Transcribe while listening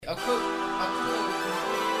I cook.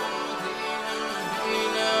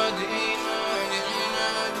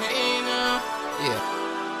 Yeah.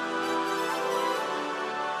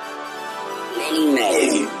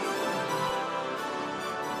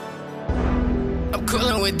 I'm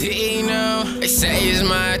coolin' with Dino. They say it's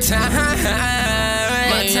my time.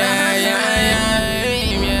 My time.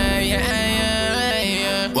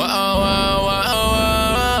 Whoa, whoa, whoa,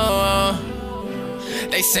 whoa.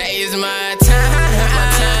 They say it's my time. My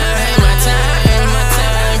time. My time. My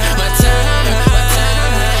time. My time. My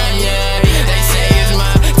time. Yeah. They say it's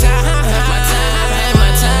my time. My time. My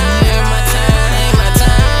time. My time. My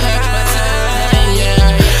time. My time.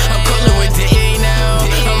 Yeah. I'm coolin' with Dino.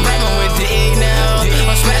 I'm rapping with Dino.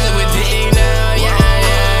 I'm smashing with Dino. Yeah,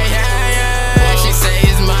 yeah, yeah, yeah. She say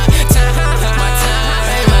it's my time. My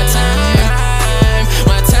time. My time.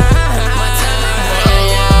 My time. My time.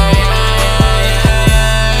 Yeah, yeah, yeah,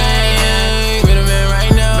 yeah. Been a man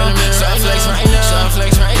right now. So I flex right now. So I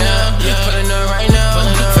flex right now. Pulling up right now.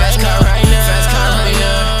 Fast car right now. Fast car right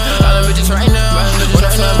now. All the bitches right now. Wanna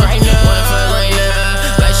fuck right now. Wanna fuck right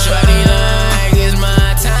now. Like shorty like it's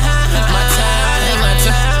my time. My time. My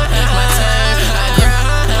time. My time. I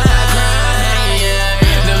grind, yeah.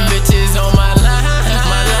 Them bitches on my line.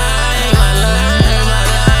 My line. My line. My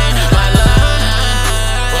line. My line.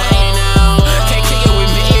 Right now. Can't kick it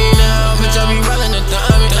with me now. Bitch, I be rollin' the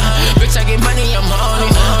thumb. Bitch, I get money, I'm on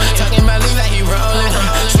it. Talking about Levii like he rollin'.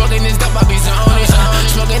 Smoking this dope, I be zoning.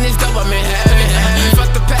 Smoking this dope, I'm in heaven.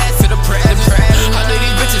 Fuck the past to the present. All of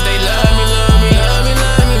these bitches, they love me, love me, love me,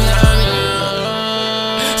 love me, love me.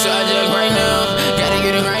 So I jug right now, gotta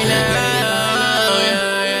get it right now. Yeah,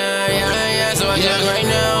 yeah, yeah, yeah. So I jug right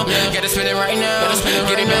now, gotta spin it right now.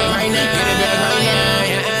 Get it back right now, get it back right now.